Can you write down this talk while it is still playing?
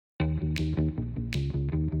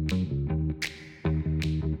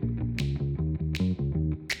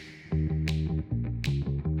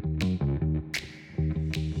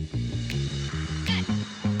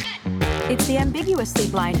It's the Ambiguously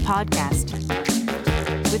Blind podcast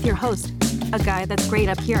with your host, a guy that's great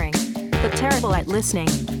at hearing, but terrible at listening,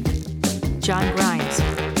 John Grimes.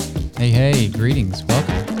 Hey, greetings,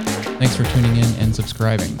 welcome. Thanks for tuning in and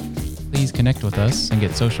subscribing. Please connect with us and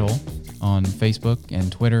get social on Facebook and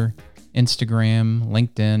Twitter, Instagram,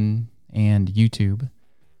 LinkedIn, and YouTube.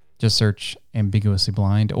 Just search Ambiguously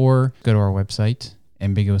Blind or go to our website,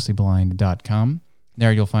 ambiguouslyblind.com.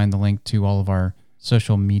 There you'll find the link to all of our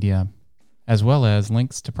social media, as well as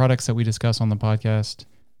links to products that we discuss on the podcast,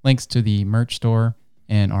 links to the merch store,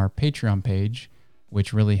 and our Patreon page,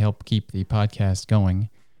 which really help keep the podcast going,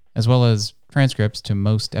 as well as transcripts to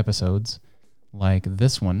most episodes, like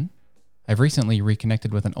this one. I've recently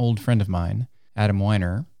reconnected with an old friend of mine, Adam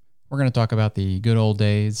Weiner. We're going to talk about the good old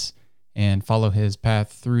days and follow his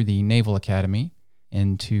path through the Naval Academy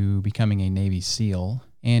into becoming a Navy SEAL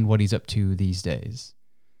and what he's up to these days.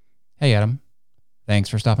 Hey, Adam. Thanks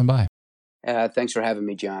for stopping by. Thanks for having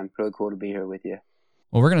me, John. Really cool to be here with you.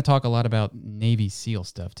 Well, we're going to talk a lot about Navy SEAL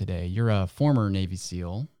stuff today. You're a former Navy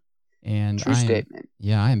SEAL. And True statement.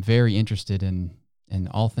 I am very interested in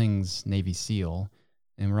all things Navy SEAL.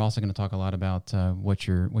 And we're also going to talk a lot about what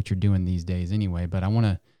you're doing these days anyway. But I want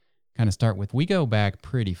to kind of start with, we go back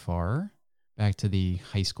pretty far, back to the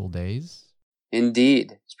high school days.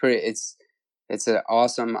 Indeed. It's an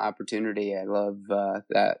awesome opportunity. I love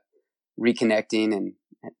that reconnecting, and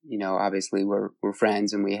obviously we're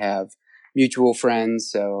friends and we have mutual friends,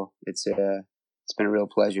 so it's been a real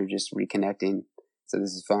pleasure just reconnecting. So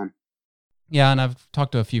this is fun. Yeah, and I've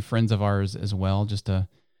talked to a few friends of ours as well, just to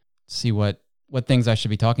see what things I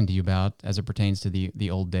should be talking to you about as it pertains to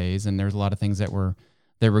the old days. And there's a lot of things that were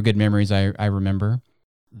good memories. I remember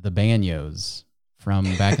the Banyos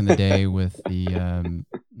from back in the day with the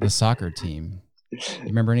soccer team. You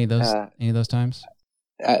remember any of those times?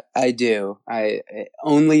 I do. I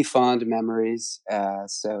only fond memories.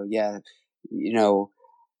 So yeah,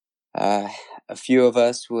 a few of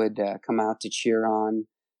us would come out to cheer on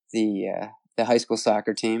the high school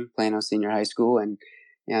soccer team, Plano Senior High School, and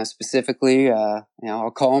specifically,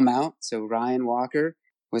 I'll call him out. So Ryan Walker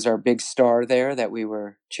was our big star there that we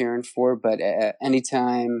were cheering for. But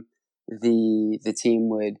anytime the team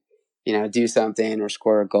would do something or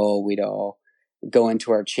score a goal, we'd all go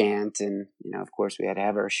into our chant, and of course we had to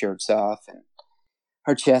have our shirts off and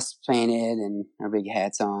our chests painted and our big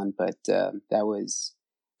hats on. But it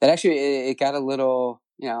got a little,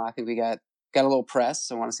 I think we got a little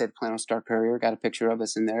press. I want to say the Plano Star Courier got a picture of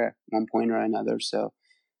us in there at one point or another. So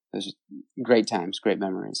it was great times, great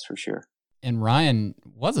memories for sure. And Ryan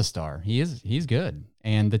was a star. He's good,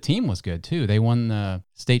 and the team was good too. They won the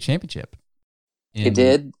state championship. It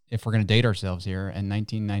did. If we're going to date ourselves here, in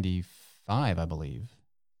 1995. I believe.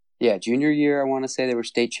 Yeah, junior year, I want to say they were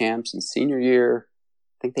state champs, and senior year,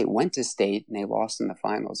 I think they went to state and they lost in the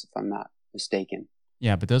finals, if I'm not mistaken.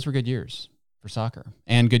 Yeah, but those were good years for soccer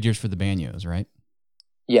and good years for the Banyos, right?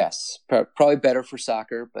 Yes, probably better for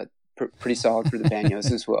soccer, but pretty solid for the Banyos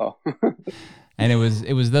as well. And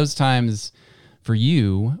it was those times for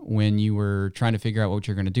you when you were trying to figure out what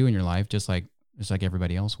you're going to do in your life, just like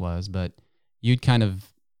everybody else was, but you'd kind of,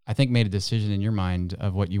 I think, made a decision in your mind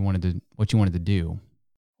of what you wanted to do.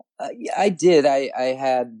 Yeah, I did. I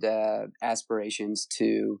had aspirations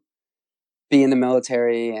to be in the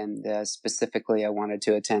military, and specifically, I wanted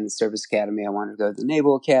to attend the Service Academy. I wanted to go to the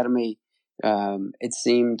Naval Academy. It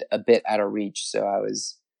seemed a bit out of reach, so I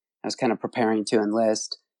was kind of preparing to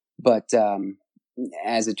enlist. But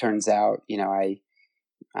as it turns out, I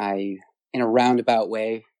in a roundabout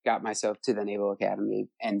way got myself to the Naval Academy,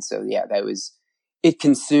 and so yeah, it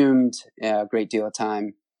consumed a great deal of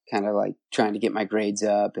time, kind of like trying to get my grades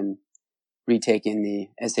up and retaking the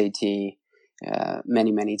SAT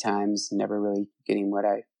many, many times, never really getting what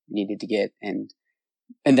I needed to get. And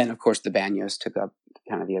then, of course, the Banyos took up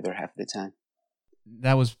kind of the other half of the time.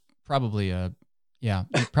 That was probably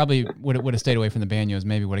probably would have stayed away from the Banyos,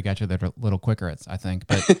 maybe would have got you there a little quicker, I think.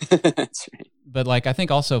 But That's right. But like, I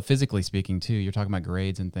think also physically speaking too, you're talking about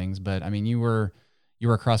grades and things, but I mean, you were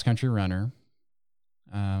a cross-country runner.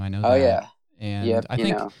 I know that. Oh, yeah. And yep, I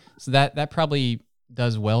think so that probably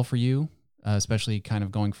does well for you, especially kind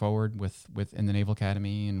of going forward with in the Naval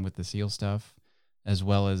Academy and with the SEAL stuff, as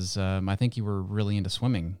well as I think you were really into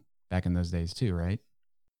swimming back in those days too, right?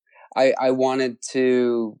 I wanted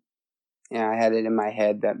to, I had it in my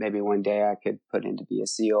head that maybe one day I could put in to be a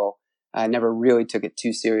SEAL. I never really took it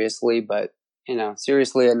too seriously, but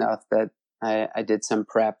seriously enough that I did some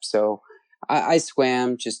prep. So I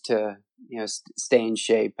swam just to stay in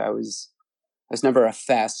shape. I was never a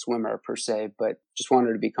fast swimmer per se, but just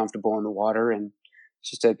wanted to be comfortable in the water and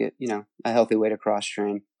just to get a healthy way to cross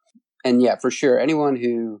train. And yeah, for sure, anyone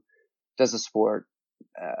who does a sport,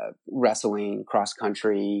 wrestling, cross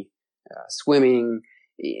country, swimming,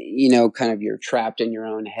 kind of you're trapped in your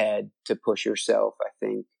own head to push yourself. I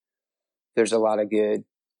think there's a lot of good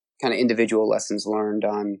kind of individual lessons learned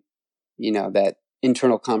on, that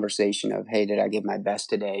internal conversation of, hey, did I give my best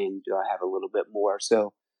today? And do I have a little bit more?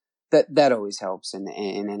 So that always helps in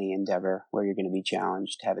any endeavor where you're going to be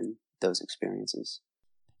challenged, having those experiences.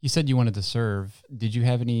 You said you wanted to serve. Did you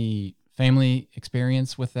have any family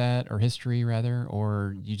experience with that, or history rather,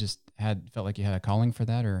 or you just felt like you had a calling for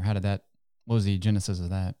that, or what was the genesis of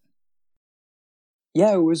that?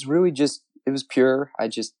 Yeah, it was really it was pure. I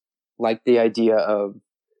just liked the idea of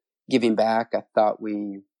giving back. I thought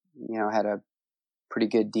we, had a pretty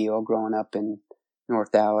good deal growing up in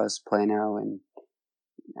North Dallas, Plano, and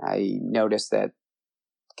I noticed that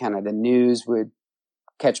kind of the news would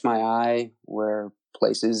catch my eye where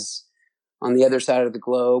places on the other side of the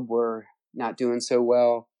globe were not doing so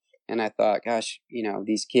well. And I thought, gosh,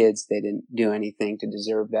 these kids, they didn't do anything to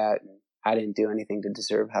deserve that. And I didn't do anything to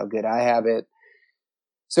deserve how good I have it.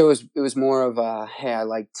 So it was more of hey,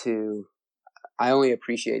 I only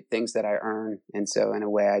appreciate things that I earn. And so in a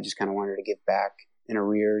way, I just kind of wanted to give back in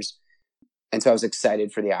arrears. And so I was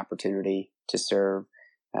excited for the opportunity to serve.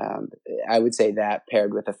 I would say that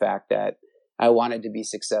paired with the fact that I wanted to be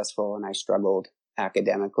successful and I struggled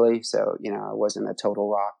academically. So, I wasn't a total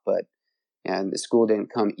rock, but the school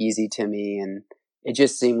didn't come easy to me, and it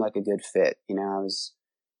just seemed like a good fit.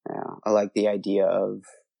 I like the idea of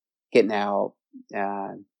getting out,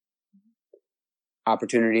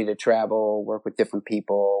 opportunity to travel, work with different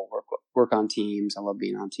people, work on teams. I love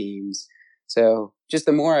being on teams. So just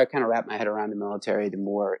the more I kind of wrapped my head around the military, the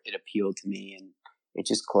more it appealed to me, and it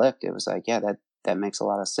just clicked. It was like, yeah, that makes a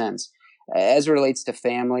lot of sense. As it relates to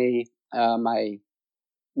family,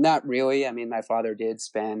 not really. I mean, my father did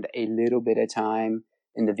spend a little bit of time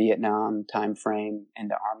in the Vietnam time frame in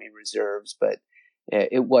the Army Reserves, but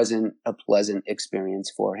it wasn't a pleasant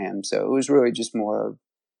experience for him. So it was really just more of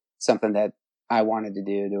something that I wanted to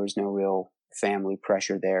do. There was no real family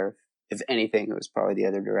pressure there. If anything, it was probably the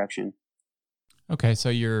other direction. Okay, so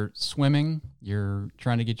you're swimming, you're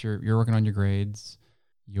trying to you're working on your grades,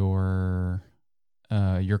 your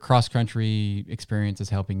cross country experience is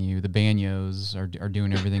helping you. The Banyos are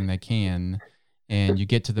doing everything they can, and you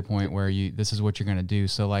get to the point where this is what you're going to do.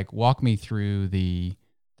 So, like, walk me through the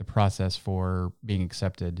process for being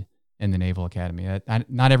accepted in the Naval Academy.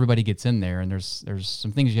 Not everybody gets in there, and there's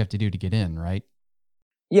some things you have to do to get in, right?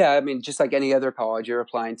 Yeah, I mean, just like any other college, you're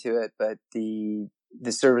applying to it, but all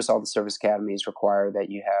the service academies require that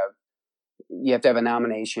you have to have a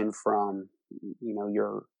nomination from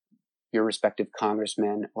your respective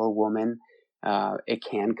congressman or woman. It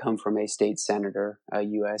can come from a state senator,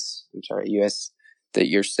 U.S. that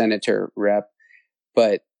your senator rep.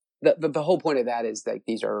 But the whole point of that is that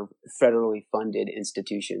these are federally funded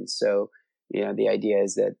institutions. So, the idea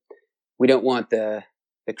is that we don't want the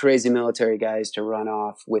crazy military guys to run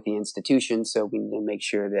off with the institution. So we need to make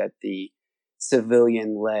sure that the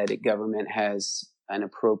civilian-led government has an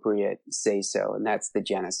appropriate say-so. And that's the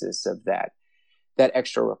genesis of that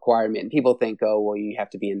extra requirement. And people think, oh, well, you have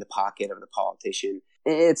to be in the pocket of the politician.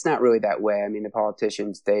 It's not really that way. I mean, the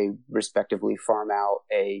politicians, they respectively farm out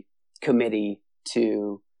a committee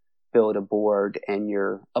to build a board, and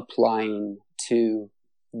you're applying to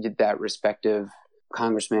that respective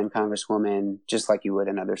congressman, congresswoman, just like you would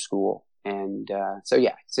another school. And so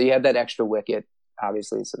you have that extra wicket,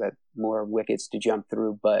 obviously, so that more wickets to jump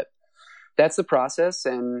through. But that's the process,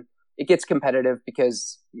 and it gets competitive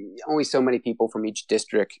because only so many people from each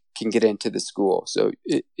district can get into the school. So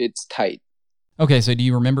it's tight. Okay, so do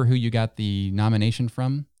you remember who you got the nomination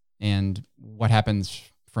from and what happens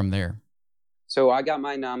from there? So I got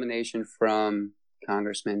my nomination from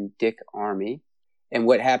Congressman Dick Armey. And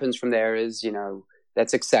what happens from there is,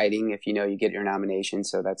 that's exciting if you get your nomination.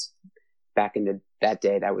 So that's back in that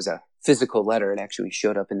day, that was a physical letter. It actually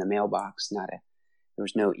showed up in the mailbox, there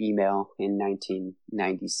was no email in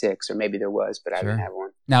 1996, or maybe there was, but I didn't have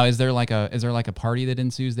one. Now, is there like a party that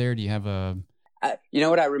ensues there? Do you have a? You know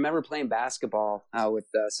what? I remember playing basketball with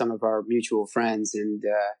some of our mutual friends, and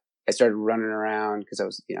I started running around because I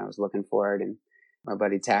was looking for it, and my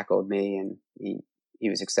buddy tackled me, and he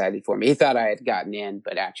was excited for me. He thought I had gotten in,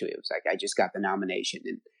 but actually it was like I just got the nomination,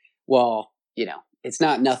 and it's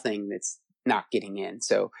not nothing that's not getting in.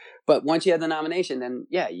 So, but once you have the nomination, then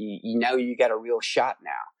yeah, you know you got a real shot now.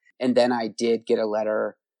 And then I did get a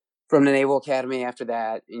letter from the Naval Academy after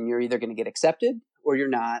that, and you're either going to get accepted or you're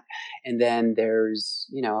not. And then there's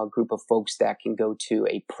a group of folks that can go to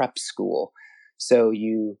a prep school. So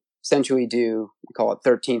you essentially do, call it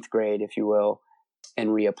 13th grade, if you will, and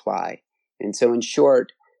reapply. And so in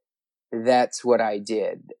short, that's what I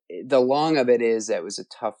did. The long of it is that was a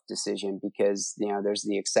tough decision because, there's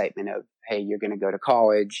the excitement of, hey, you're going to go to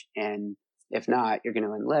college, and if not, you're going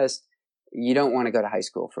to enlist. You don't want to go to high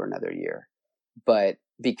school for another year. But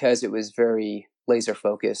because it was very laser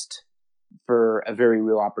focused for a very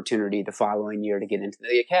real opportunity the following year to get into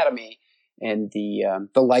the academy, and the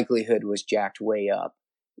likelihood was jacked way up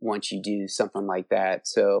once you do something like that.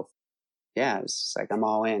 So yeah, it's like I'm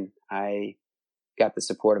all in. I got the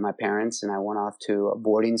support of my parents, and I went off to a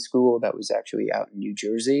boarding school that was actually out in New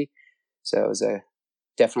Jersey. So it was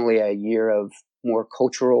definitely a year of more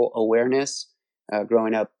cultural awareness,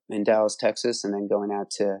 growing up in Dallas, Texas, and then going out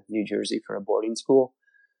to New Jersey for a boarding school.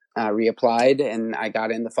 Reapplied, and I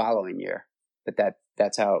got in the following year. But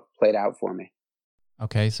that's how it played out for me.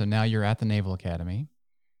 Okay, so now you're at the Naval Academy,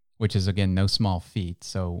 which is, again, no small feat.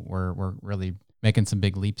 So we're really making some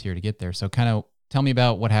big leaps here to get there. So kind of tell me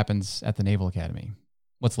about what happens at the Naval Academy.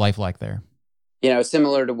 What's life like there?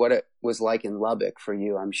 Similar to what it was like in Lubbock for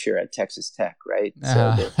you, I'm sure, at Texas Tech, right?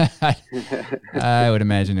 I would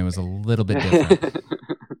imagine it was a little bit different.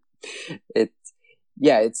 It's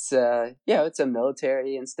a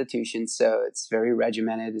military institution, so it's very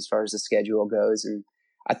regimented as far as the schedule goes. And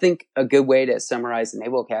I think a good way to summarize the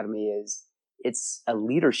Naval Academy is it's a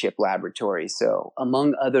leadership laboratory. So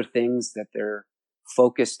among other things that they're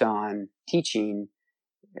focused on teaching,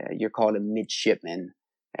 you're called a midshipman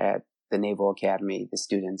at the Naval Academy, the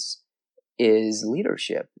students, is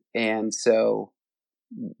leadership. And so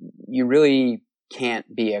you really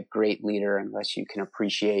can't be a great leader unless you can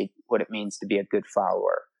appreciate what it means to be a good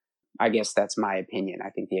follower. I guess that's my opinion. I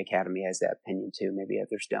think the Academy has that opinion too. Maybe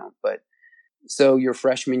others don't. But so your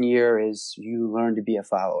freshman year is you learn to be a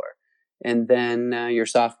follower. And then your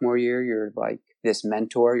sophomore year, you're like this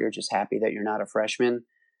mentor. You're just happy that you're not a freshman.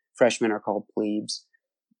 Freshmen are called plebes.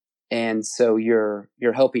 And so you're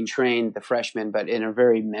helping train the freshmen, but in a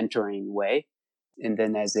very mentoring way. And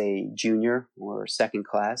then as a junior or second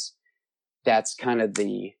class, that's kind of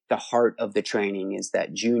the heart of the training, is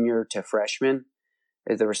that junior to freshman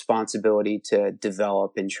is the responsibility to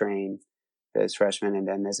develop and train those freshmen. And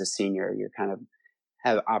then as a senior, you kind of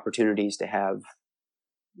have opportunities to have,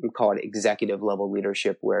 we call it executive level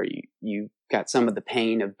leadership, where you got some of the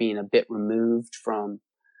pain of being a bit removed from,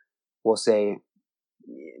 we'll say,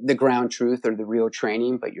 the ground truth or the real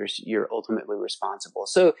training, but you're ultimately responsible.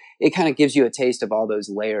 So it kind of gives you a taste of all those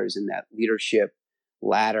layers in that leadership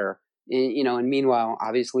ladder. And meanwhile,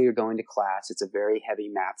 obviously you're going to class. It's a very heavy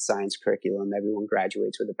math science curriculum. Everyone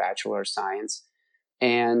graduates with a Bachelor of Science.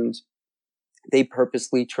 And they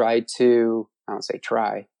purposely try to, I don't say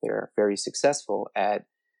try, they're very successful at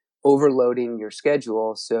overloading your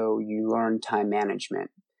schedule so you learn time management.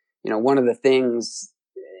 One of the things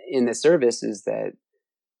in the service is that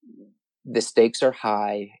the stakes are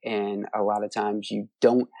high, and a lot of times you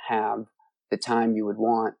don't have the time you would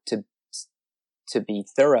want to be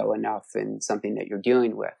thorough enough in something that you're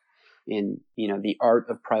dealing with. The art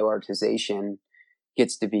of prioritization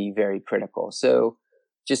gets to be very critical. So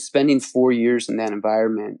just spending 4 years in that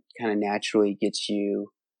environment kind of naturally gets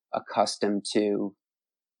you accustomed to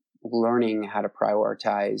learning how to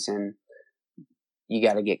prioritize, and you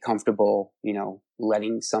got to get comfortable,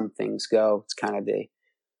 letting some things go. It's kind of the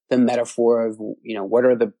metaphor of, what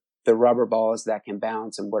are the rubber balls that can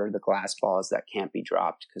bounce and what are the glass balls that can't be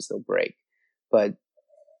dropped because they'll break. But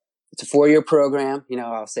it's a 4-year program.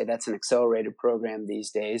 I'll say that's an accelerated program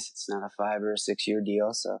these days. It's not a 5 or a 6 year deal.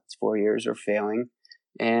 So it's 4 years or failing.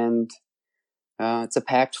 And it's a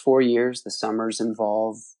packed 4 years. The summers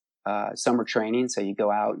involve summer training. So you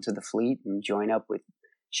go out into the fleet and join up with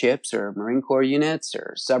ships or Marine Corps units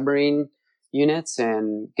or submarine units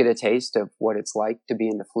and get a taste of what it's like to be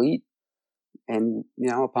in the fleet. And,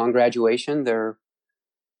 upon graduation,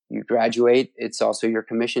 you graduate, it's also your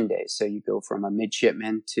commission day. So you go from a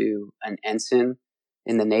midshipman to an ensign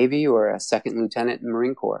in the Navy or a second lieutenant in the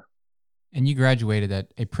Marine Corps. And you graduated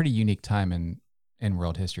at a pretty unique time in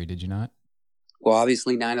world history, did you not? Well,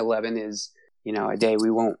 obviously 9/11 is, a day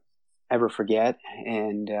we won't ever forget,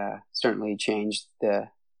 and certainly changed the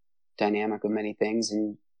dynamic of many things.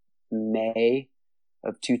 In May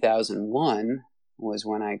of 2001 was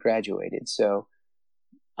when I graduated. So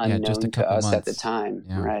unknown just a to us months at the time.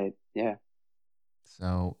 Yeah. Right. Yeah.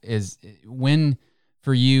 So when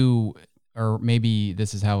for you, or maybe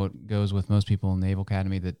this is how it goes with most people in the Naval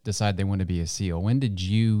Academy that decide they want to be a SEAL. When did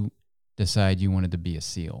you decide you wanted to be a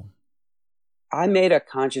SEAL? I made a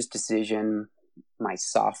conscious decision my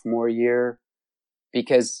sophomore year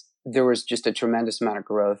because there was just a tremendous amount of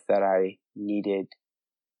growth that I needed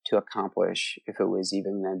to accomplish if it was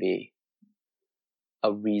even going to be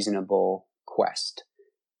a reasonable quest.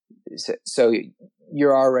 So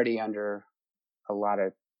you're already under a lot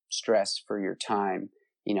of stress for your time,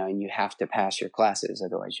 and you have to pass your classes,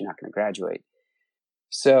 otherwise you're not going to graduate.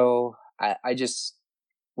 So I just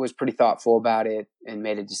was pretty thoughtful about it and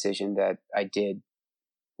made a decision that I did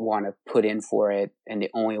want to put in for it. And the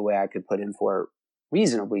only way I could put in for it,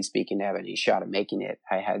 reasonably speaking, to have any shot of making it,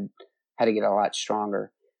 I had to get a lot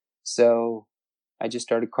stronger. So I just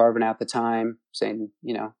started carving out the time, saying,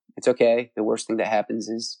 it's okay. The worst thing that happens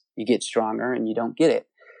is you get stronger and you don't get it,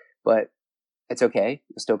 but it's okay.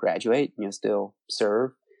 You'll still graduate and you'll still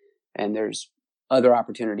serve. And there's other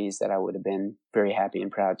opportunities that I would have been very happy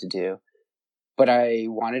and proud to do. But I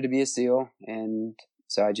wanted to be a SEAL, and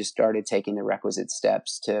so I just started taking the requisite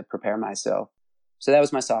steps to prepare myself. So that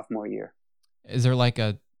was my sophomore year. Is there like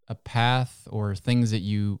a path or things that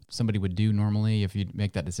somebody would do normally if you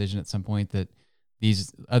make that decision at some point, that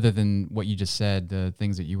these, other than what you just said, the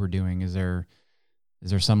things that you were doing, is there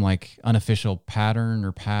some like unofficial pattern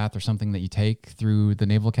or path or something that you take through the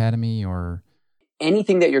Naval Academy, or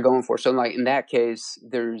anything that you're going for? So like in that case,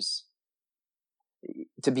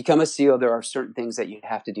 to become a SEAL, there are certain things that you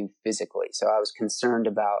have to do physically. So I was concerned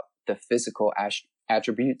about the physical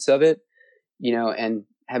attributes of it, and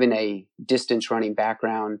having a distance running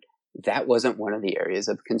background, that wasn't one of the areas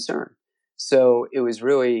of concern. So it was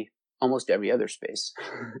really almost every other space.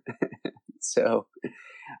 So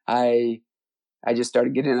I just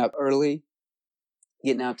started getting up early,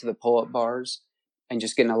 getting out to the pull-up bars, and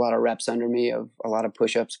just getting a lot of reps under me of a lot of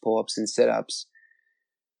push-ups, pull-ups, and sit-ups.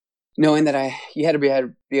 Knowing that you had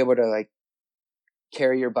to be able to like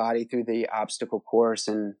carry your body through the obstacle course.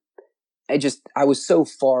 And I was so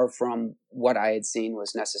far from what I had seen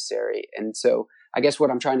was necessary. And so I guess what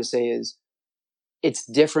I'm trying to say is it's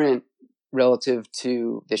different relative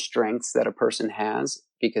to the strengths that a person has,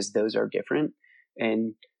 because those are different.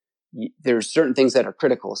 And there's certain things that are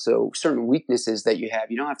critical. So certain weaknesses that you have,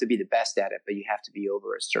 you don't have to be the best at it, but you have to be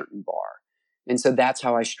over a certain bar. And so that's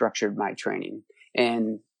how I structured my training.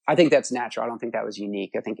 And I think that's natural. I don't think that was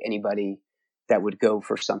unique. I think anybody that would go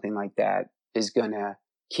for something like that is going to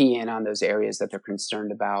key in on those areas that they're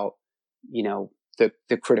concerned about,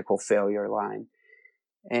 the critical failure line.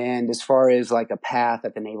 And as far as like a path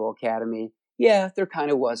at the Naval Academy, yeah, there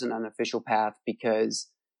kind of was an unofficial path, because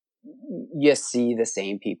you see the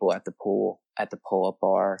same people at the pull-up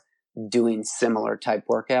bar doing similar type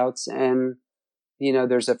workouts. And,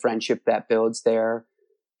 there's a friendship that builds there.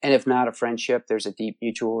 And if not a friendship, there's a deep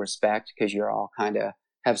mutual respect, because you're all kind of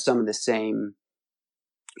have some of the same,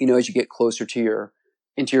 as you get closer to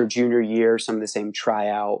into your junior year, some of the same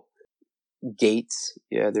tryout gates.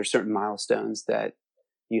 Yeah, there's certain milestones that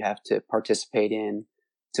you have to participate in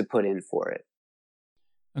to put in for it.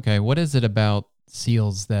 Okay. What is it about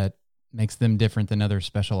SEALs that makes them different than other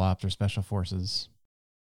special ops or special forces?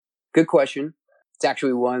 Good question. It's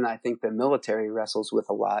actually one I think the military wrestles with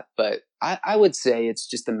a lot, but I would say it's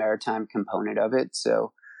just the maritime component of it.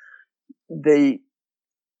 So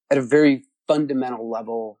at a very fundamental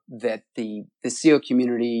level, that the SEAL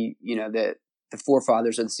community, the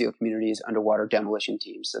forefathers of the SEAL community is underwater demolition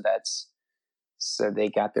teams. So they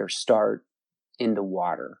got their start in the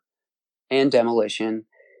water and demolition.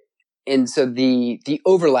 And so the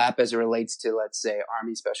overlap as it relates to, let's say,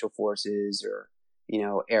 Army Special Forces or,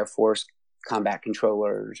 Air Force combat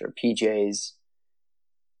controllers or PJs,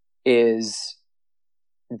 is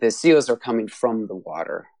the SEALs are coming from the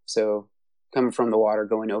water. So coming from the water,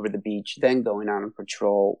 going over the beach, then going on a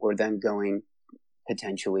patrol, or then going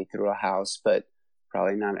potentially through a house, but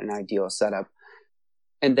probably not an ideal setup.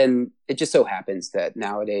 And then it just so happens that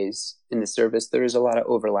nowadays in the service, there is a lot of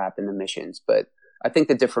overlap in the missions. But I think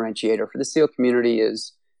the differentiator for the SEAL community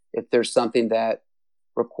is if there's something that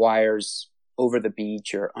requires over the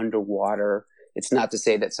beach or underwater, it's not to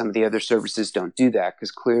say that some of the other services don't do that,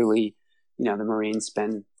 because clearly, the Marines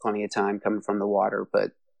spend plenty of time coming from the water.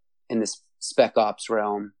 But in this spec ops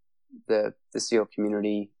realm, the SEAL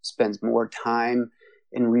community spends more time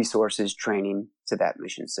and resources training to that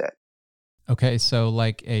mission set. Okay, so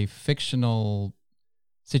like a fictional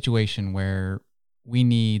situation where we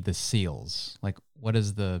need the SEALs, like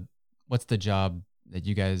what's the job that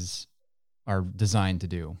you guys are designed to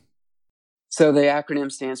do? So the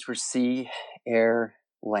acronym stands for Sea, Air,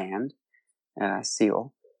 Land,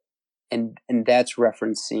 SEAL. And that's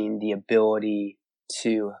referencing the ability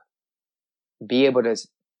to be able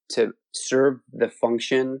to serve the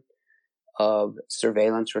function of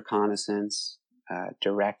surveillance, reconnaissance,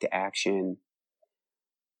 direct action,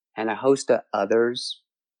 and a host of others,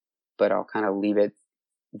 but I'll kind of leave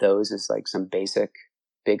those as like some basic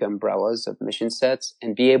big umbrellas of mission sets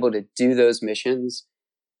and be able to do those missions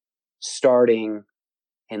starting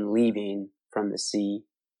and leaving from the sea,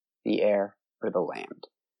 the air, or the land.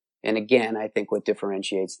 And again, I think what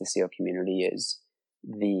differentiates the SEAL community is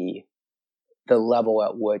the level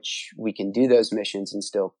at which we can do those missions and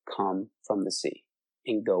still come from the sea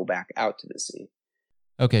and go back out to the sea.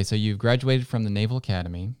 Okay, so you've graduated from the Naval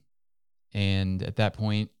Academy, and at that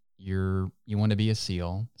point, you want to be a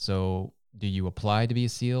SEAL. So do you apply to be a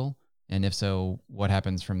SEAL? And if so, what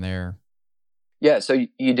happens from there? Yeah, so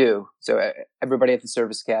you do. So everybody at the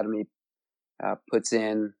Service Academy puts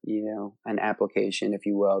in, an application, if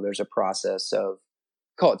you will. There's a process of,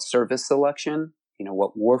 call it service selection.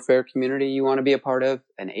 What warfare community you want to be a part of,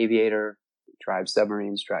 an aviator, drive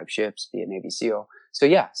submarines, drive ships, be a Navy SEAL. So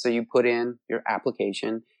you put in your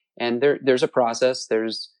application, and there's a process.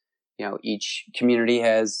 There's, each community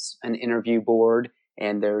has an interview board,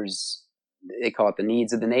 and they call it the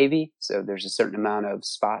needs of the Navy. So there's a certain amount of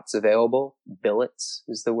spots available. Billets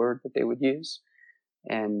is the word that they would use.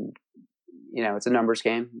 And, it's a numbers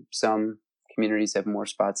game. Some communities have more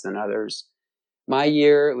spots than others. My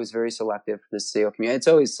year, it was very selective for the SEAL community. It's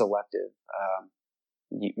always selective,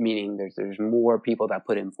 meaning there's more people that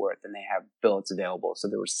put in for it than they have billets available. So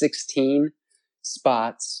there were 16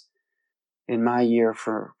 spots in my year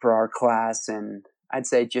for our class, and I'd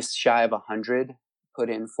say just shy of 100 put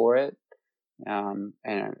in for it. And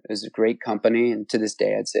it was a great company, and to this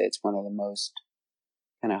day, I'd say it's one of the most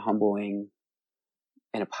kind of humbling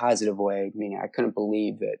in a positive way. Meaning, I couldn't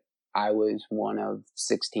believe that I was one of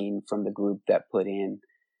 16 from the group that put in,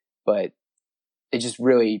 but it just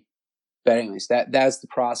really, but anyways, that's the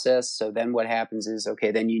process. So then what happens is,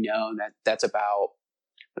 okay, then that's about,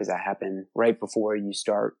 what does that happen? Right before you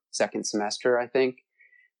start second semester, I think,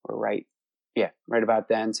 or right about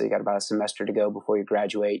then. So you got about a semester to go before you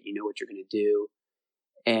graduate. You know what you're going to do.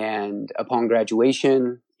 And upon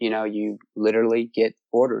graduation, you literally get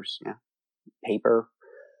orders, paper,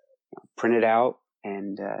 printed out,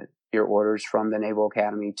 and, your orders from the Naval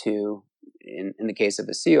Academy to, in the case of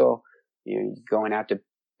a SEAL, you're going out to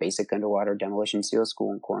basic underwater demolition SEAL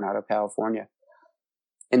school in Coronado, California.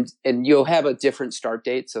 And you'll have a different start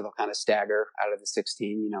date. So they'll kind of stagger out of the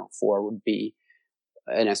 16, 4 would be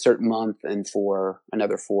in a certain month, and for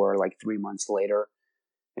another 4, like 3 months later.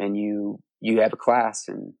 And you have a class,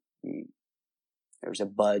 and there's a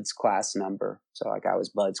BUDS class number. So like I was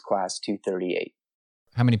BUDS class 238.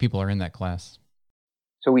 How many people are in that class?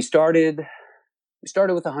 So we started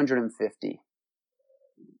with 150,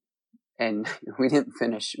 and we didn't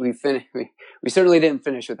finish. We certainly didn't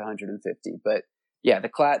finish with 150, but yeah, the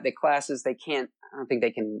classes, I don't think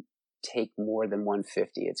they can take more than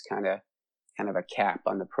 150. It's kind of a cap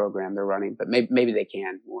on the program they're running, but maybe they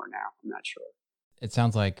can more now. I'm not sure. It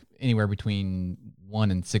sounds like anywhere between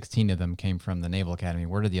 1 and 16 of them came from the Naval Academy.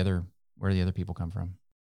 Where do the other people come from?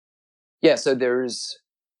 Yeah, so there's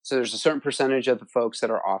a certain percentage of the folks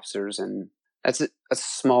that are officers, and that's a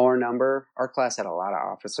smaller number. Our class had a lot of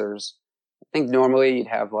officers. I think normally you'd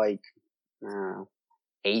have like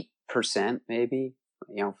 8% maybe,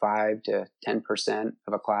 5 to 10%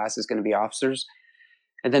 of a class is going to be officers.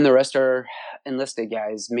 And then the rest are enlisted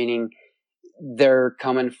guys, meaning they're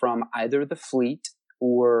coming from either the fleet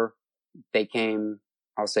or they came,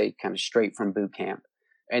 I'll say, kind of straight from boot camp.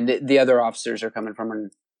 And the other officers are coming from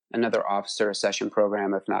another officer accession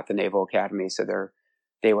program, if not the Naval Academy. So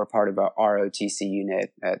they were part of a ROTC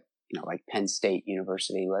unit at, like Penn State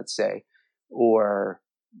University, let's say. Or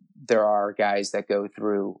there are guys that go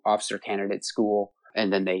through officer candidate school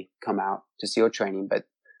and then they come out to SEAL training. But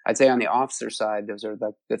I'd say on the officer side, those are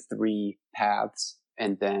the 3 paths.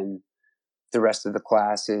 And then the rest of the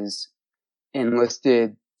class is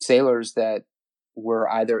enlisted sailors that were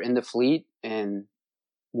either in the fleet and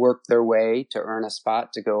worked their way to earn a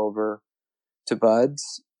spot to go over to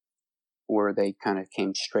BUDS, or they kind of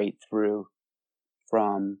came straight through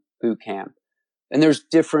from boot camp. And there's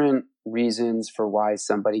different reasons for why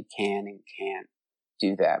somebody can and can't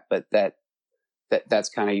do that, but that's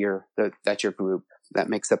kind of that's your group that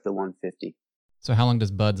makes up the 150. So how long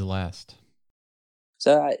does BUDS last?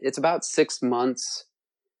 So it's about 6 months,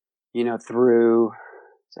 through,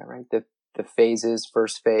 is that right? The phases,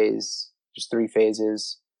 first phase, there's 3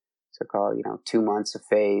 phases. So call, 2 months a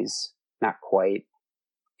phase, not quite.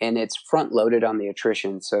 And it's front loaded on the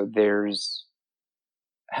attrition. So there's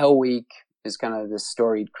Hell Week is kind of this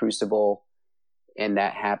storied crucible, and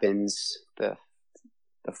that happens the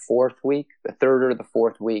 4th week, the 3rd or the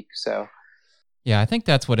 4th week. So yeah, I think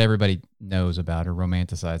that's what everybody knows about or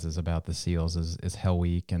romanticizes about the SEALs is Hell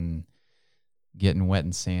Week and getting wet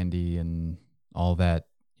and sandy and all that.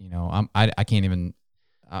 I can't even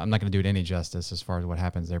I'm not going to do it any justice as far as what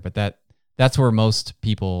happens there, but that's where most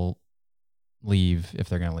people leave if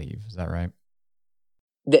they're going to leave. Is that right?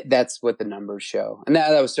 That's what the numbers show. And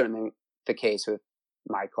that was certainly the case with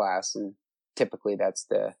my class. And typically that's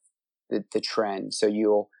the trend.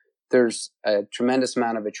 So there's a tremendous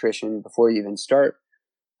amount of attrition before you even start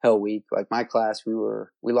Hell Week. Like my class, we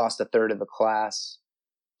lost a third of the class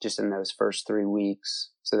just in those first 3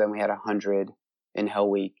 weeks. So then we had 100 in Hell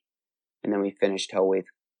Week. And then we finished Hell Week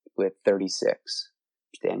with 36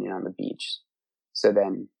 standing on the beach. So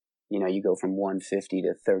then, you go from 150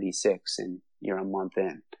 to 36 and you're a month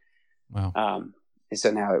in. Wow. And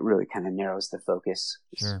so now it really kind of narrows the focus.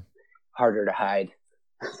 It's sure. harder to hide.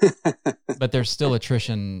 But there's still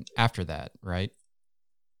attrition after that, right?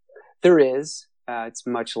 There is. It's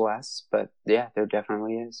much less, but yeah, there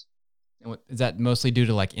definitely is. Is that mostly due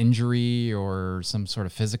to like injury or some sort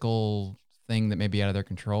of physical thing that may be out of their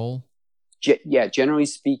control? Yeah, generally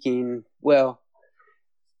speaking, well,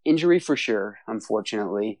 injury for sure,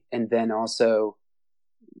 unfortunately. And then also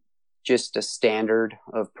just a standard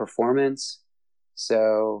of performance.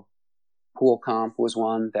 So pool comp was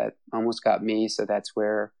one that almost got me. So that's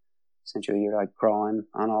where essentially you're like crawling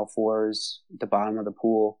on all fours at the bottom of the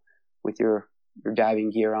pool with your diving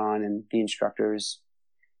gear on, and the instructors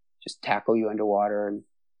just tackle you underwater and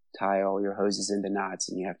tie all your hoses into knots,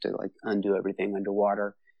 and you have to like undo everything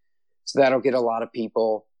underwater. So that'll get a lot of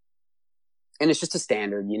people. And it's just a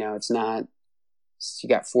standard, it's not, you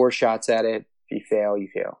got 4 shots at it. If you fail, you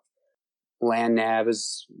fail. Land nav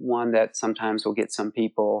is one that sometimes will get some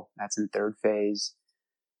people. That's in 3rd phase.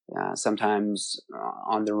 Sometimes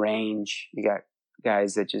on the range, you got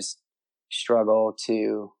guys that just struggle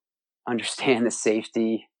to understand the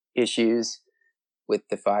safety issues with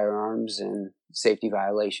the firearms, and safety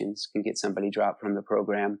violations can get somebody dropped from the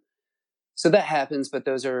program. So that happens, but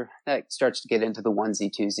that starts to get into the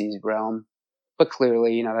onesie twosies realm. But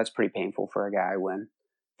clearly, that's pretty painful for a guy when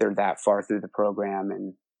they're that far through the program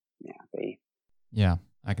and they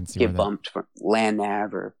I can see get bumped for land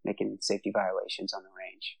nav or making safety violations on the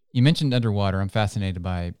range. You mentioned underwater. I'm fascinated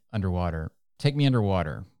by underwater. Take me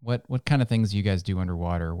underwater. What kind of things do you guys do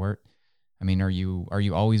underwater? Are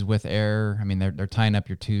you always with air? I mean, they're tying up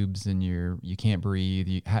your tubes and you can't breathe.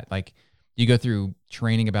 You go through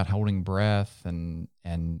training about holding breath and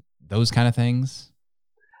those kind of things.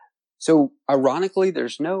 So ironically,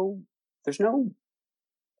 there's no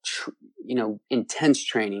intense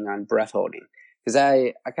training on breath holding, because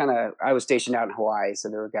I was stationed out in Hawaii, so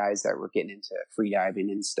there were guys that were getting into free diving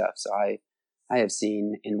and stuff. So I have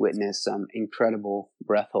seen and witnessed some incredible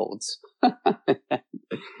breath holds.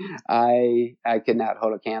 I could not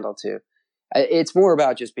hold a candle to. It's more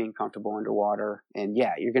about just being comfortable underwater, and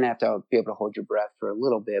you're going to have to be able to hold your breath for a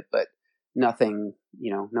little bit, but nothing,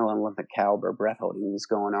 no Olympic caliber breath holding is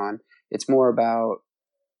going on. It's more about,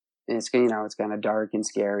 it's kind of dark and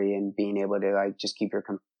scary, and being able to like just keep your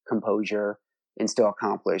composure and still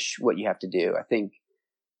accomplish what you have to do. I think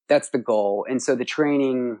that's the goal. And so the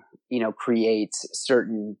training, creates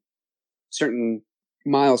certain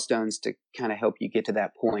milestones to kind of help you get to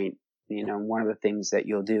that point. One of the things that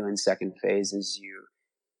you'll do in 2nd phase is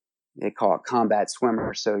they call it combat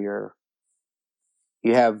swimmer. So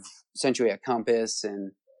you have essentially a compass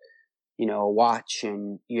and, a watch,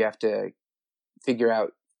 and you have to figure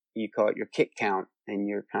out, you call it your kick count, and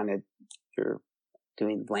you're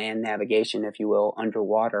doing land navigation, if you will,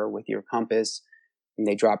 underwater with your compass, and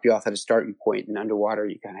they drop you off at a starting point, and underwater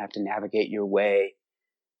you kind of have to navigate your way,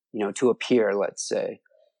 to a pier, let's say.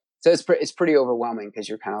 So it's pretty overwhelming, because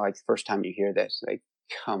you're kind of like, the first time you hear this, like,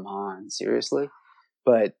 come on, seriously?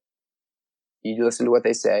 But you listen to what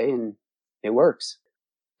they say and it works.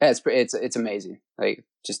 Yeah, it's amazing. Like,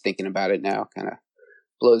 just thinking about it now kind of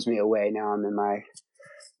blows me away. Now I'm in my,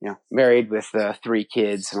 married with 3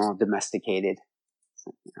 kids and all domesticated.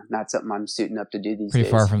 So, not something I'm suiting up to do these days. Pretty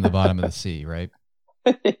far from the bottom of the sea, right?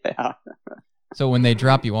 Yeah. So when they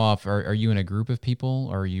drop you off, are you in a group of people,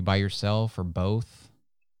 or are you by yourself, or both,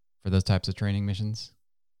 for those types of training missions?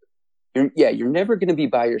 You're never going to be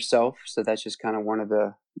by yourself. So that's just kind of one of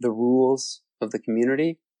the rules of the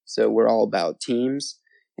community. So we're all about teams.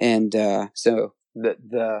 And so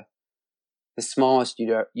the smallest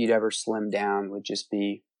you'd ever slim down would just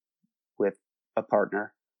be with a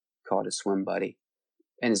partner called a swim buddy.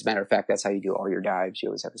 And as a matter of fact, that's how you do all your dives. You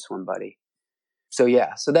always have a swim buddy. So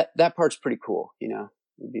so that part's pretty cool. It'd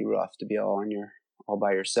be rough to be all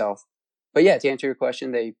by yourself. But to answer your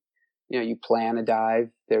question, you plan a dive.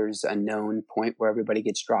 There's a known point where everybody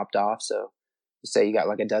gets dropped off. So say you got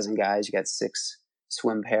like a dozen guys, you got 6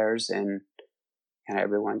 swim pairs, and kind of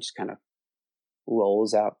everyone just kind of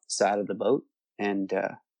rolls out the side of the boat, and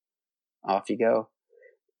off you go.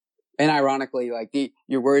 And ironically, like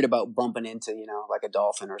you're worried about bumping into, like a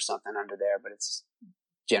dolphin or something under there, but it's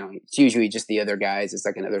usually just the other guys. It's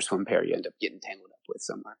like another swim pair you end up getting tangled up with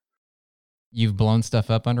somewhere. You've blown stuff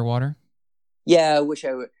up underwater? Yeah, I wish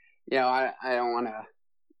I would. I don't want to.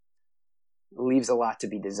 Leaves a lot to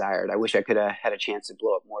be desired. I wish I could have had a chance to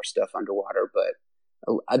blow up more stuff underwater, but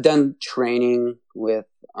I've done training with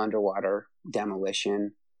underwater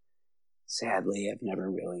demolition. Sadly, I've never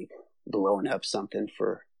really blown up something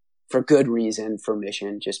for good reason, for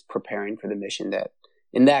mission, just preparing for the mission that,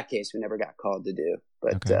 in that case, we never got called to do.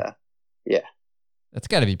 But, okay. Yeah. That's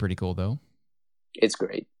got to be pretty cool, though. It's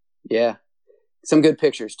great. Yeah. Some good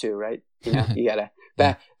pictures, too, right? You got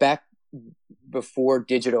to, back before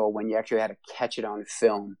digital, when you actually had to catch it on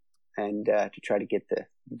film and to try to get the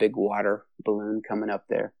big water balloon coming up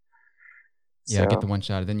there. Yeah, get the one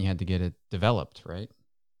shot, and then you had to get it developed, right?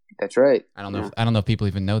 That's right. I don't know if people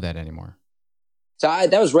even know that anymore. So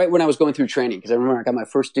that was right when I was going through training, because I remember I got my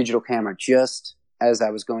first digital camera just as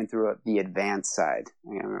I was going through the advanced side.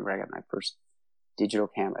 I remember I got my first digital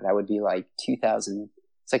camera. That would be like 2000.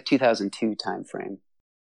 It's like 2002 time frame.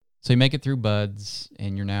 So you make it through BUD/S,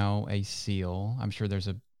 and you're now a SEAL. I'm sure there's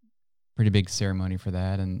a pretty big ceremony for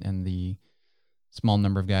that, and the small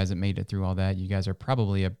number of guys that made it through all that. You guys are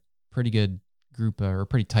probably a pretty good group or a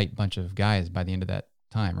pretty tight bunch of guys by the end of that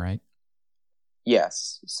time, right?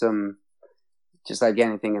 Yes. Just like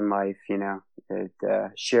anything in life,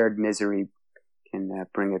 shared misery can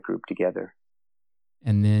bring a group together.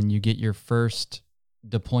 And then you get your first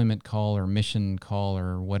deployment call or mission call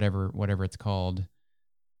or whatever it's called.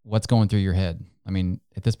 What's going through your head? I mean,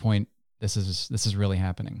 at this point, this is really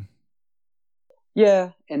happening.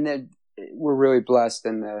 Yeah, and then we're really blessed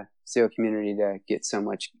in the SEAL community to get so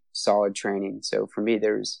much solid training. So for me,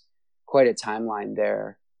 there's quite a timeline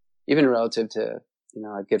there, even relative to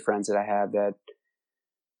good friends that I have that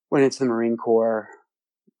went into the Marine Corps.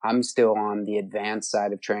 I'm still on the advanced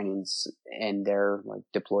side of trainings, and they're like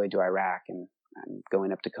deployed to Iraq, and I'm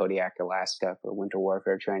going up to Kodiak, Alaska for winter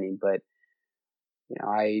warfare training. But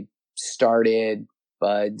I started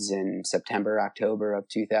BUD/S in September, October of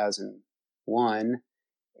 2001,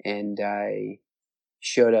 and I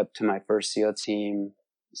showed up to my first SEAL team.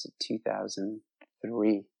 Was it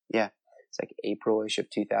 2003? Yeah, it's like April-ish of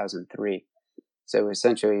 2003. So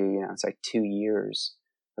essentially, it's like 2 years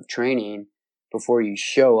of training before you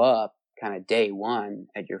show up kind of day one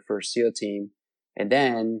at your first SEAL team. And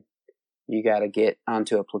then you got to get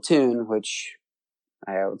onto a platoon, which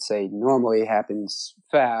I would say normally happens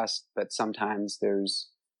fast, but sometimes there's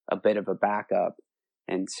a bit of a backup.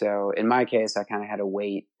 And so in my case, I kind of had to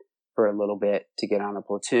wait for a little bit to get on a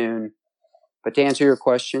platoon. But to answer your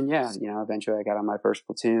question, yeah, eventually I got on my first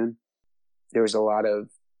platoon. There was a lot of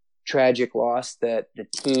tragic loss that the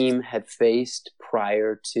team had faced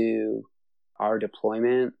prior to our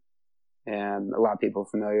deployment. And a lot of people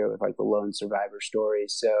are familiar with like the lone survivor story.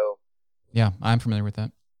 So yeah, I'm familiar with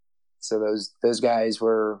that. So those guys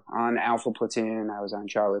were on Alpha Platoon. I was on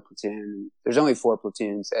Charlie Platoon. There's only 4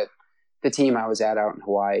 platoons at the team I was at out in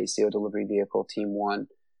Hawaii, SEAL Delivery Vehicle Team 1.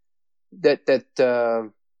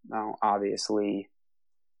 That obviously,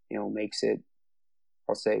 makes it,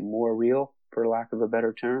 I'll say, more real, for lack of a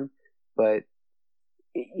better term. But,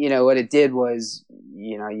 what it did was,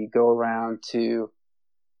 you go around to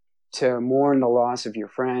mourn the loss of your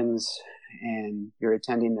friends, and you're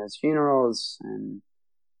attending those funerals and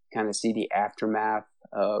kind of see the aftermath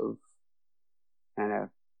of kind of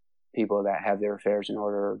people that have their affairs in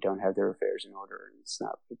order or don't have their affairs in order. And it's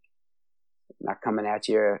not coming at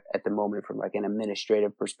you at the moment from like an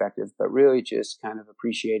administrative perspective, but really just kind of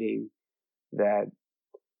appreciating that,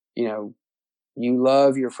 you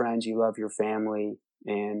love your friends, you love your family,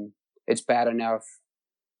 and it's bad enough,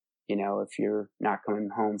 if you're not coming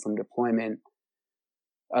home from deployment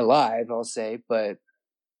alive, I'll say, but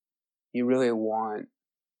you really want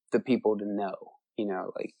the people to know,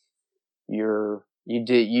 like you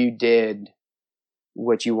did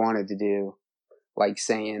what you wanted to do, like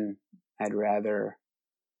saying, I'd rather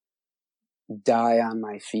die on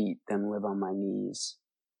my feet than live on my knees.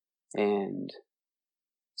 And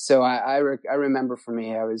so I remember for me,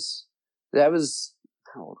 how old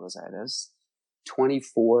was I? I was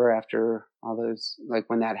 24 after all those, like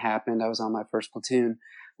when that happened. I was on my first platoon.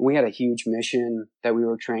 We had a huge mission that we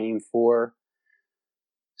were training for.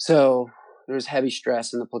 So there was heavy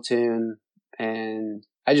stress in the platoon, and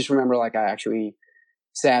I just remember like I actually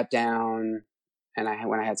sat down and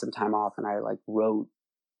when I had some time off, and I like wrote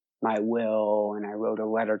my will, and I wrote a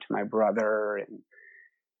letter to my brother, and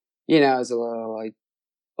I was a little like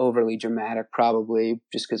overly dramatic, probably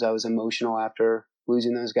just because I was emotional after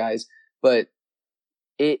losing those guys. But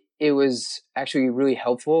it was actually really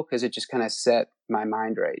helpful because it just kind of set my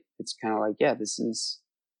mind right. It's kind of like, yeah, this is,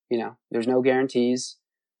 there's no guarantees.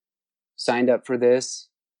 Signed up for this,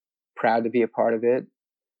 proud to be a part of it.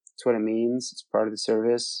 That's what it means. It's part of the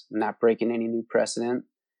service. I'm not breaking any new precedent.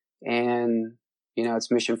 And,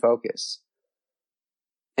 it's mission focused.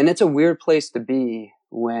 And it's a weird place to be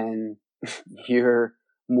when you're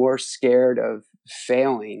more scared of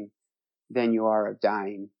failing than you are of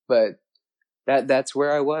dying. But that's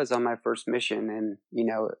where I was on my first mission. And,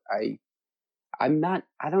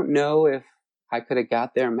 I don't know if I could have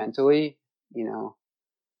got there mentally,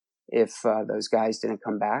 if those guys didn't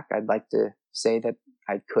come back. I'd like to say that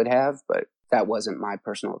I could have, but that wasn't my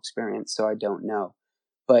personal experience. So I don't know.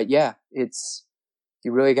 But yeah,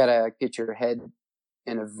 you really got to get your head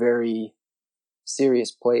in a very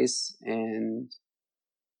serious place and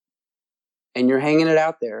you're hanging it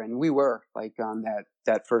out there. And we were like on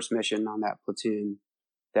that first mission on that platoon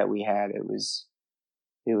that we had, it was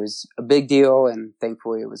a big deal. And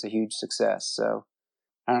thankfully it was a huge success. So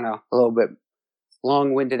I don't know, a little bit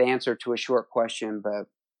long-winded answer to a short question, but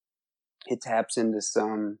it taps into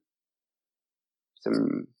some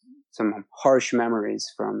harsh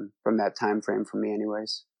memories from that time frame for me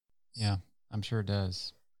anyways. Yeah, I'm sure it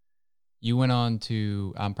does. You went on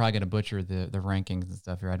to, I'm probably going to butcher the rankings and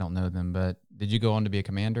stuff here. I don't know them, but did you go on to be a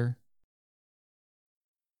commander?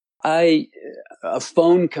 A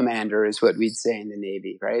phone commander is what we'd say in the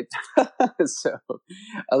Navy, right? So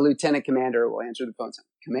a lieutenant commander will answer the phone.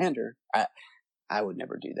 Commander, I would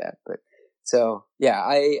never do that. But so, yeah,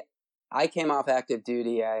 I came off active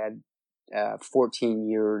duty. I had 14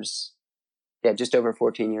 years, just over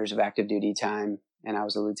 14 years of active duty time. And I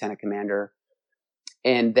was a lieutenant commander.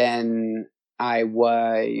 And then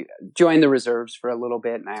I joined the reserves for a little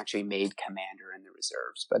bit, and I actually made commander in the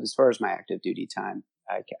reserves. But as far as my active duty time,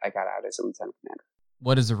 I got out as a lieutenant commander.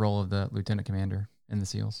 What is the role of the lieutenant commander in the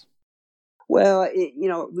SEALs? Well,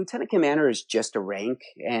 lieutenant commander is just a rank,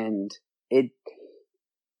 and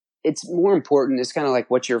it's more important. It's kind of like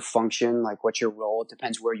what's your function, like what's your role. It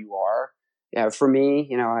depends where you are. Yeah, for me,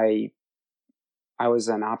 I was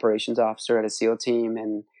an operations officer at a SEAL team,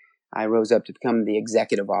 and I rose up to become the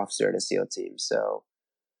executive officer at a SEAL team. So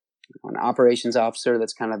an operations officer,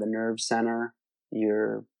 that's kind of the nerve center.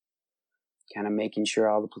 You're kind of making sure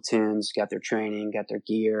all the platoons got their training, got their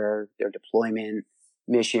gear, their deployment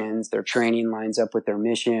missions, their training lines up with their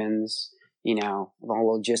missions. All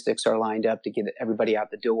logistics are lined up to get everybody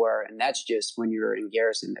out the door. And that's just when you're in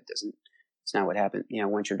garrison. It's not what happened.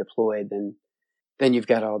 Once you're deployed, then you've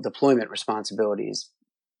got all deployment responsibilities.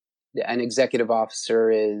 An executive officer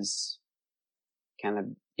is kind of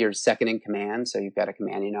your second in command. So you've got a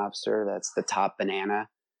commanding officer. That's the top banana.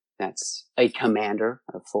 That's a commander,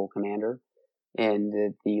 a full commander. And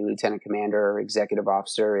the lieutenant commander or executive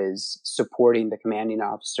officer is supporting the commanding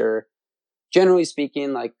officer. Generally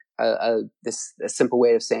speaking, like a simple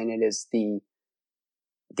way of saying it is the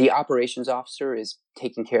operations officer is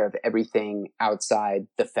taking care of everything outside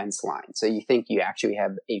the fence line. So you think you actually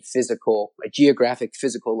have a geographic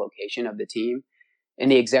physical location of the team. And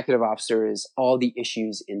the executive officer is all the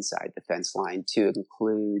issues inside the fence line, to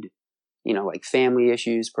include, like family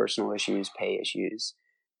issues, personal issues, pay issues.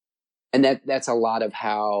 And that's a lot of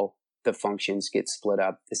how the functions get split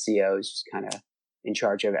up. The CO is just kind of in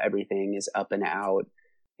charge of everything, is up and out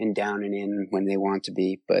and down and in when they want to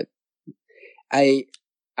be. But I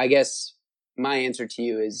guess my answer to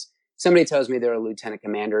you is, somebody tells me they're a lieutenant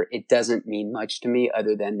commander, it doesn't mean much to me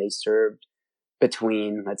other than they served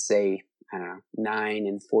between, let's say, 9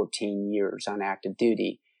 and 14 years on active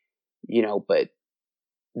duty, but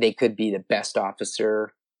they could be the best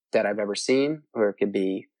officer that I've ever seen, or it could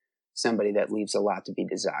be somebody that leaves a lot to be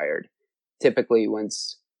desired. Typically,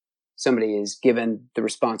 once somebody is given the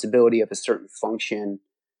responsibility of a certain function,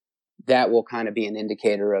 that will kind of be an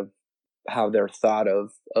indicator of how they're thought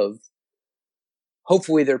of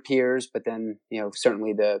hopefully their peers, but then,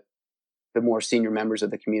 certainly the more senior members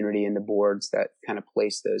of the community and the boards that kind of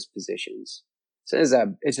place those positions. So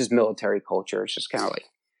it's just military culture. It's just kind of like,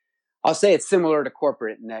 I'll say it's similar to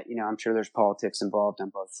corporate in that, I'm sure there's politics involved on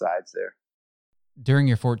both sides there. During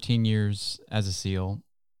your 14 years as a SEAL,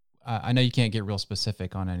 I know you can't get real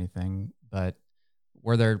specific on anything, but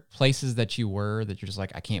were there places that you're just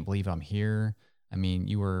like, I can't believe I'm here? I mean,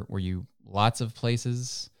 were you lots of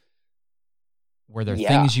places? Were there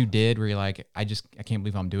things you did where you're like, I can't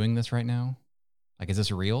believe I'm doing this right now? Like, is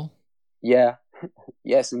this real? Yeah.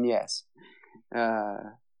 Yes and yes.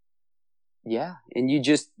 Yeah. And you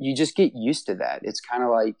just get used to that. It's kind of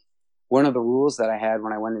like one of the rules that I had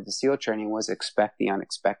when I went into SEAL training was expect the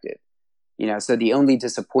unexpected. So the only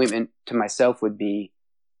disappointment to myself would be,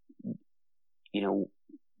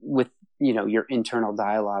 with, your internal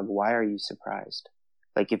dialogue, why are you surprised?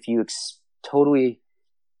 Like if you totally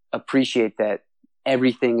appreciate that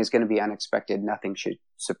everything is going to be unexpected, nothing should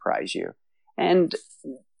surprise you. And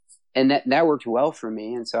that worked well for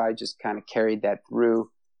me. And so I just kind of carried that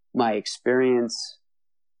through my experience,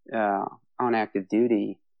 on active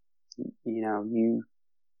duty.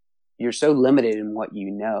 You're so limited in what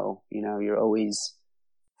you're always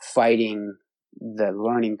fighting the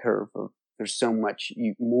learning curve of there's so much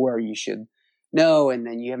more you should know, and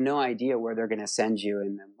then you have no idea where they're going to send you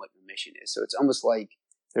and then what your mission is. So it's almost like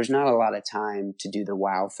there's not a lot of time to do the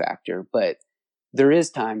wow factor, but there is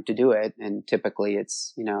time to do it. And typically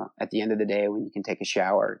it's, at the end of the day when you can take a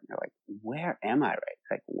shower, you're like, where am I right?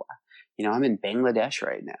 Like, I'm in Bangladesh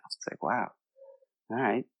right now. It's like, wow. All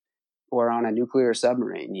right. Or on a nuclear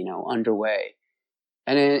submarine, underway.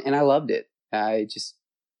 And I loved it.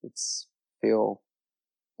 Feel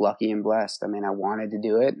lucky and blessed. I mean, I wanted to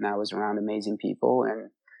do it and I was around amazing people, and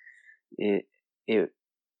it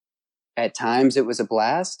at times it was a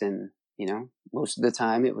blast, and, most of the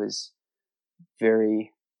time it was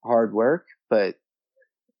very hard work, but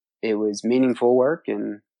it was meaningful work.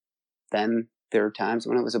 And then there were times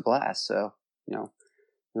when it was a blast. So,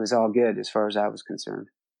 it was all good as far as I was concerned.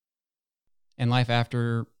 And life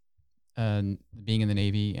after being in the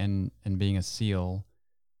Navy and being a SEAL,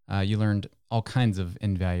 you learned all kinds of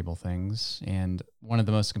invaluable things. And one of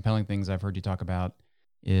the most compelling things I've heard you talk about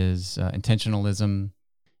is intentionalism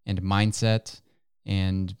and mindset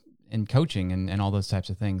and coaching and all those types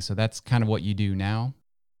of things. So that's kind of what you do now?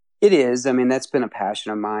 It is. I mean, that's been a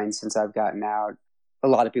passion of mine since I've gotten out. A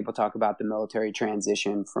lot of people talk about the military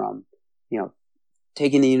transition from,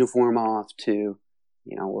 taking the uniform off to,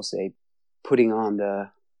 we'll say, putting on the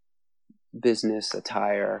business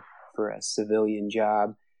attire for a civilian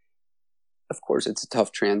job. Of course, it's a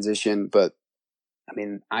tough transition, but I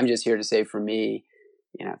mean, I'm just here to say for me,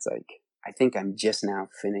 it's like, I think I'm just now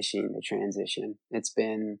finishing the transition. It's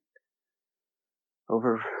been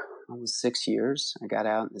over almost 6 years. I got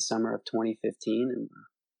out in the summer of 2015 and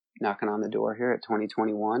we're knocking on the door here at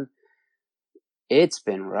 2021. It's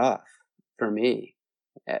been rough for me,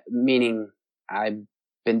 meaning I've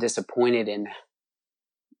been disappointed in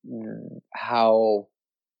how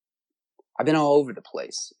I've been all over the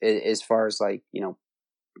place as far as like,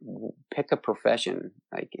 pick a profession,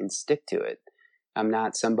 like, and stick to it. I'm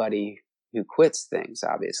not somebody who quits things,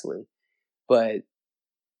 obviously, but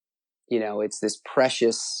it's this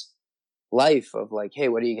precious life of like, hey,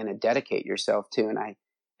 what are you going to dedicate yourself to? And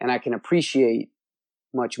I can appreciate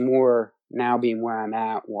much more now being where I'm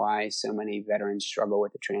at, why so many veterans struggle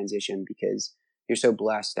with the transition, because you're so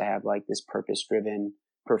blessed to have like this purpose driven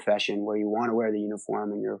profession where you want to wear the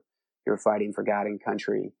uniform and you're fighting for God and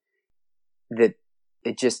country, that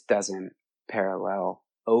it just doesn't parallel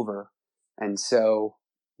over. And so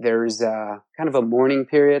there's a kind of a mourning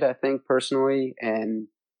period, I think, personally, and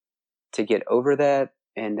to get over that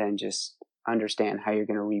and then just understand how you're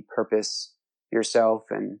going to repurpose yourself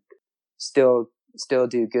and still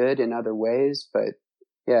do good in other ways. But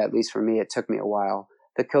yeah, at least for me, it took me a while.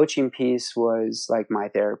 The coaching piece was like my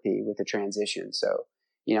therapy with the transition. So,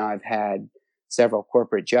 I've had several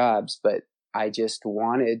corporate jobs, but I just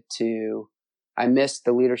I missed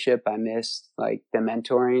the leadership. I missed like the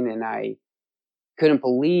mentoring, and I couldn't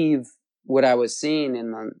believe what I was seeing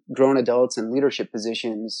in the grown adults in leadership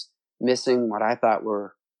positions, missing what I thought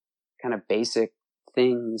were kind of basic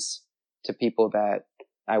things to people that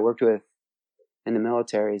I worked with in the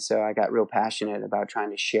military. So I got real passionate about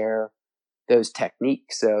trying to share those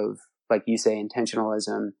techniques of, like you say,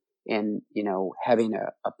 intentionalism and, having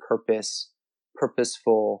a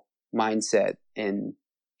purposeful mindset, and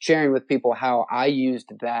sharing with people how I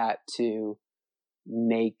used that to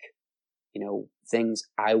make, things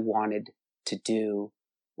I wanted to do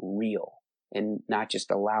real, and not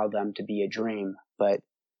just allow them to be a dream, but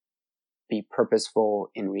be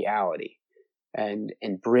purposeful in reality, and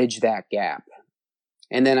bridge that gap.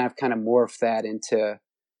 And then I've kind of morphed that into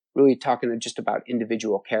really talking just about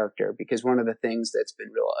individual character, because one of the things that's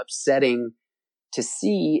been real upsetting to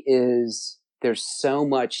see is there's so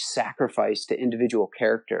much sacrifice to individual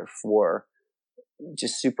character for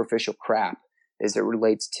just superficial crap as it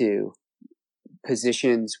relates to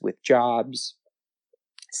positions with jobs,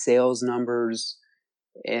 sales numbers.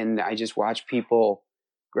 And I just watch people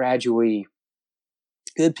gradually,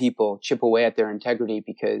 good people, chip away at their integrity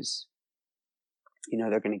because,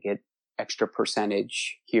 they're going to get extra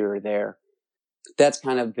percentage here or there. That's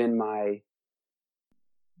kind of been my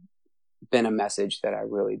been a message that I've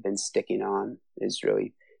really been sticking on. It's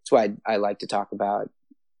why I like to talk about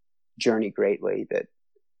journey greatly, that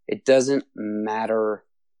it doesn't matter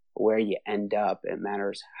where you end up. It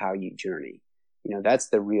matters how you journey. That's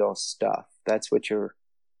the real stuff. That's what you're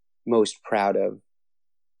most proud of.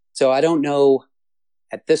 So I don't know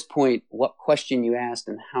at this point what question you asked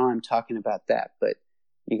and how I'm talking about that, but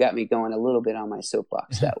you got me going a little bit on my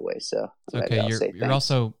soapbox that way. So okay.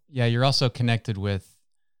 You're also connected with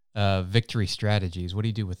Victory Strategies. What do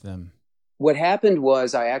you do with them? What happened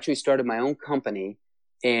was I actually started my own company,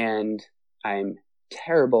 and I'm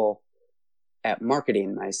terrible at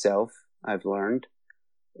marketing myself, I've learned,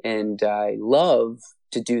 and I love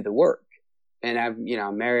to do the work. And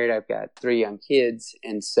I'm married, I've got 3 young kids.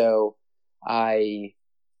 And so I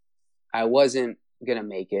wasn't going to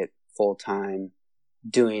make it full time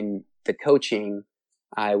doing the coaching.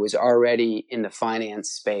 I was already in the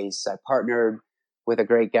finance space. I partnered with a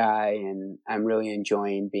great guy, and I'm really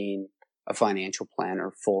enjoying being a financial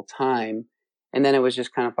planner full time. And then it was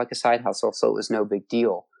just kind of like a side hustle. So it was no big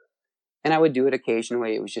deal. And I would do it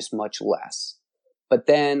occasionally. It was just much less. But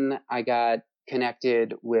then I got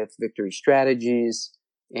connected with Victory Strategies,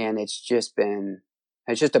 and it's just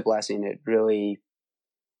a blessing. It really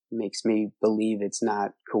makes me believe it's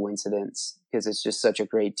not coincidence, because it's just such a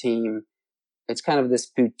great team. It's kind of this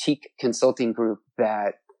boutique consulting group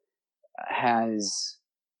that has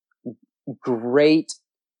great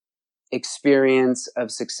experience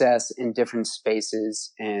of success in different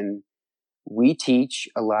spaces. And we teach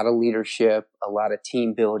a lot of leadership, a lot of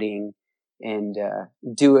team building, and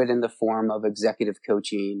do it in the form of executive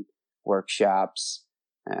coaching workshops,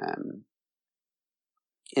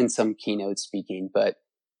 and some keynote speaking. But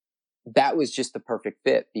that was just the perfect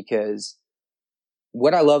fit, because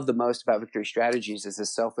what I love the most about Victory Strategies is the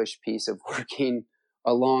selfish piece of working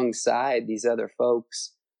alongside these other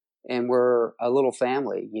folks. And we're a little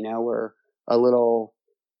family, we're a little,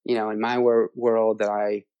 in my world that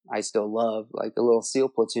I still love, like the little SEAL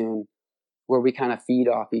platoon, where we kind of feed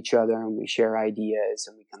off each other and we share ideas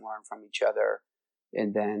and we can learn from each other.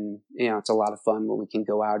 And then, it's a lot of fun when we can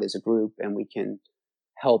go out as a group and we can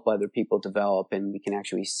help other people develop, and we can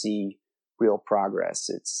actually see real progress.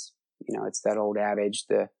 It's that old adage,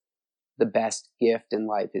 the best gift in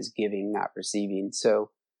life is giving, not receiving.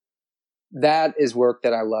 So that is work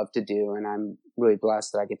that I love to do. And I'm really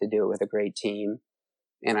blessed that I get to do it with a great team,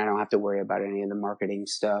 and I don't have to worry about any of the marketing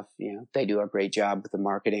stuff. They do a great job with the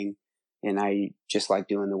marketing, and I just like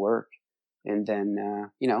doing the work. And then,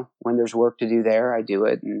 when there's work to do there, I do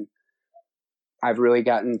it. And I've really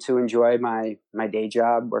gotten to enjoy my day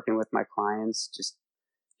job, working with my clients, just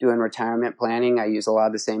doing retirement planning. I use a lot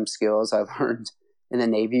of the same skills I learned in the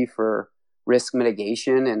Navy for risk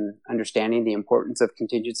mitigation and understanding the importance of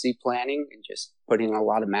contingency planning, and just putting a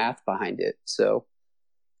lot of math behind it. So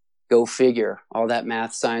go figure, all that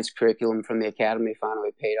math science curriculum from the academy finally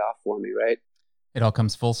paid off for me, right? It all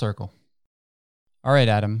comes full circle. All right,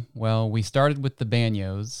 Adam. Well, we started with the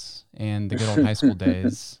Banyos and the good old high school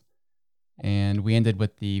days, and we ended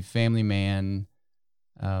with the family man,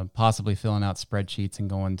 possibly filling out spreadsheets and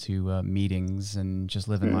going to meetings and just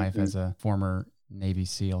living life as a former Navy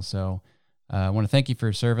SEAL. So I want to thank you for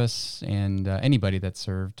your service, and anybody that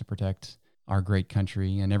served to protect our great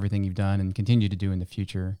country, and everything you've done and continue to do in the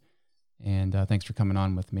future. And thanks for coming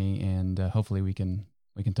on with me, and hopefully we can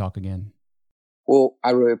talk again. Well,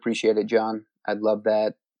 I really appreciate it, John. I'd love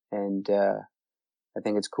that. And I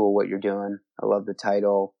think it's cool what you're doing. I love the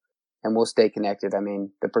title, and we'll stay connected. I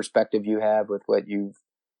mean, the perspective you have with what you've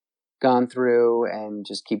gone through, and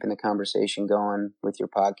just keeping the conversation going with your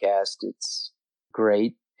podcast, it's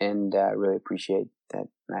great. And I really appreciate that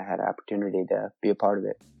I had an opportunity to be a part of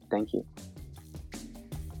it. Thank you.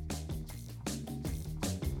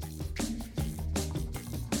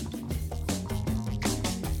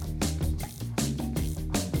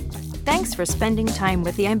 Thanks for spending time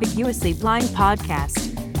with the Ambiguously Blind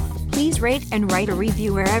podcast. Please rate and write a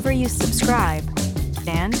review wherever you subscribe.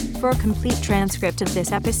 And for a complete transcript of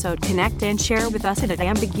this episode, connect and share with us at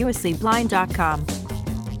ambiguouslyblind.com.